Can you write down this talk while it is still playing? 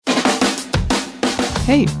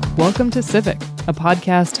Hey, welcome to Civic, a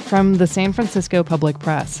podcast from the San Francisco Public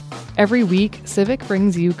Press. Every week, Civic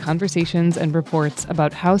brings you conversations and reports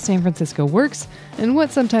about how San Francisco works and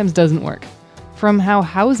what sometimes doesn't work. From how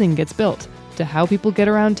housing gets built to how people get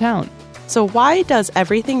around town. So why does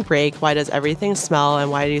everything break? Why does everything smell? And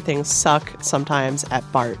why do things suck sometimes at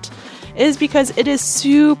BART? It is because it is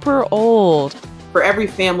super old. For every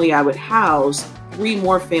family I would house, 3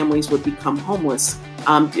 more families would become homeless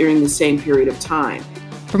during the same period of time.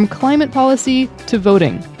 From climate policy to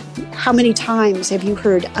voting. How many times have you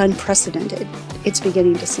heard unprecedented? It's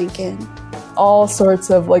beginning to sink in. All sorts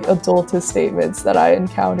of adultist statements that I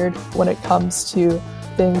encountered when it comes to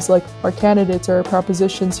things like our candidates or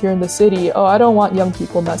propositions here in the city. Oh, I don't want young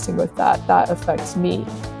people messing with that. That affects me.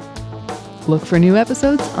 Look for new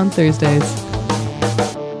episodes on Thursdays.